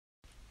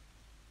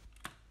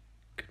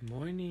Good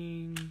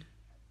morning.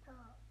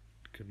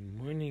 Good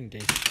morning,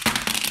 day.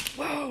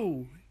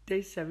 Whoa!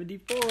 Day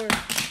 74.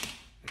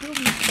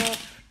 Building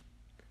stuff.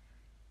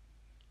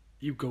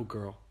 You go,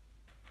 girl.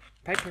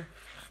 Piper,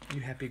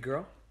 you happy,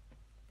 girl?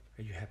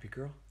 Are you happy,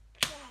 girl?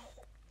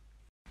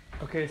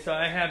 Okay, so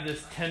I have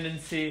this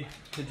tendency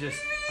to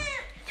just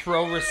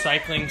throw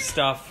recycling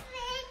stuff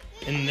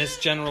in this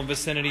general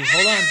vicinity.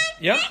 Hold on.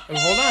 Yep,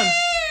 hold on.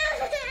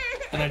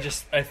 And I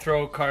just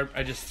throw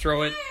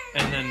it,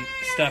 and then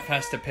Steph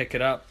has to pick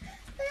it up.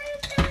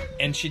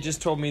 And she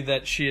just told me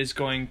that she is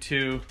going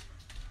to...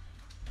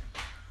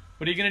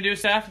 What are you going to do,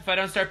 Steph, if I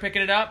don't start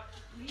picking it up?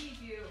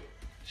 Leave you.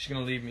 She's going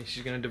to leave me.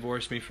 She's going to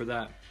divorce me for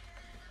that.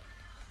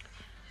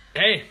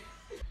 Hey.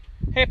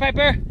 Hey,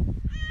 Piper.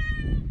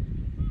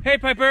 Hey,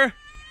 Piper.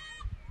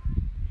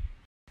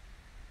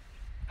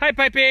 Hi,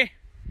 Pipey.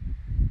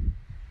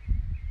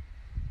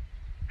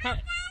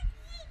 Hi.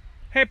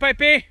 Hey,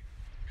 Pipey.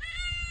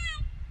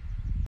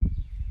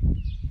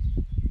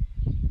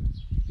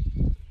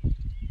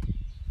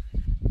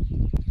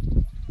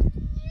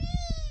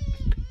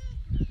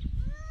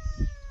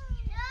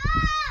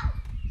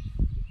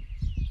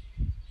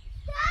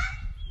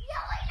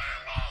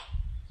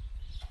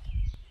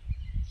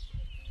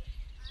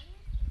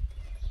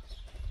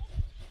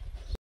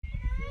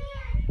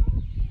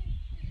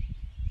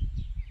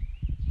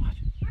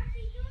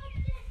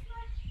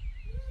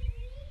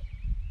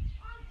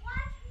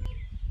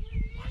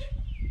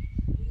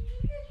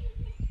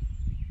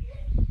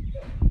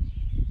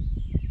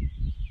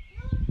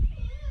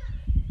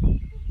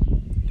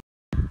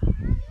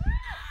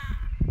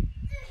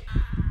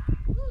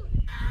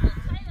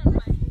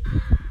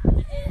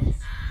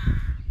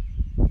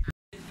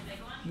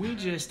 We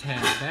just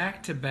had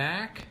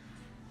back-to-back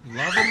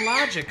love and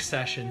logic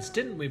sessions,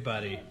 didn't we,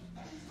 buddy?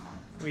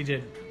 We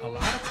did a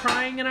lot of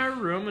crying in our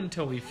room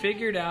until we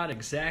figured out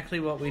exactly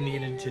what we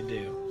needed to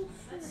do.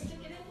 Let's stick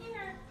it in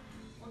here.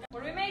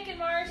 What are we making,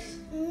 Mars?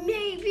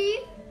 Maybe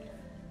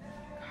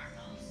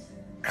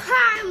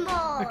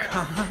caramel.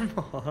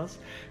 Caramels.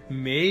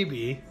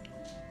 Maybe.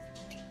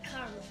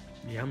 Caramel.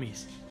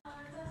 Yummies.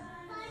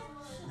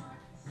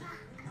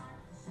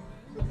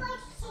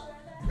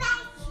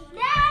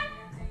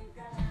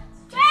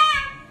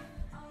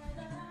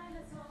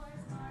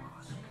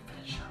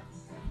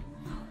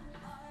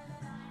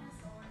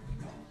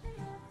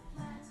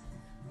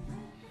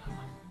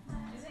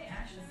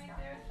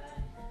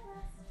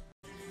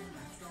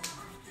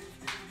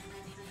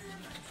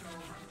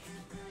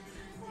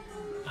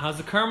 How's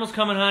the caramels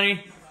coming,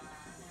 honey?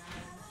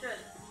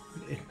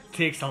 Good. It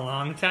takes a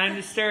long time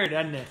to stir,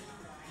 doesn't it?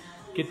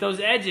 Get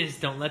those edges.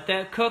 Don't let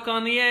that cook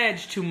on the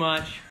edge too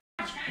much.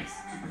 Guys.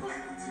 I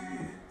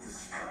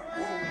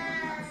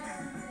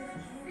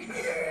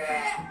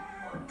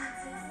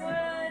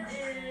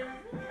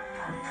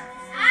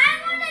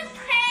want to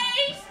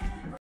taste.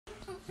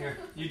 Here,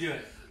 you do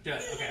it. Do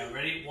it. Okay,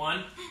 ready?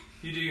 One.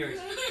 You do yours.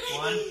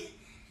 1,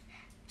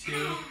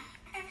 2,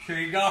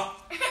 3, go.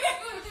 Is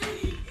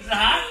it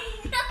hot?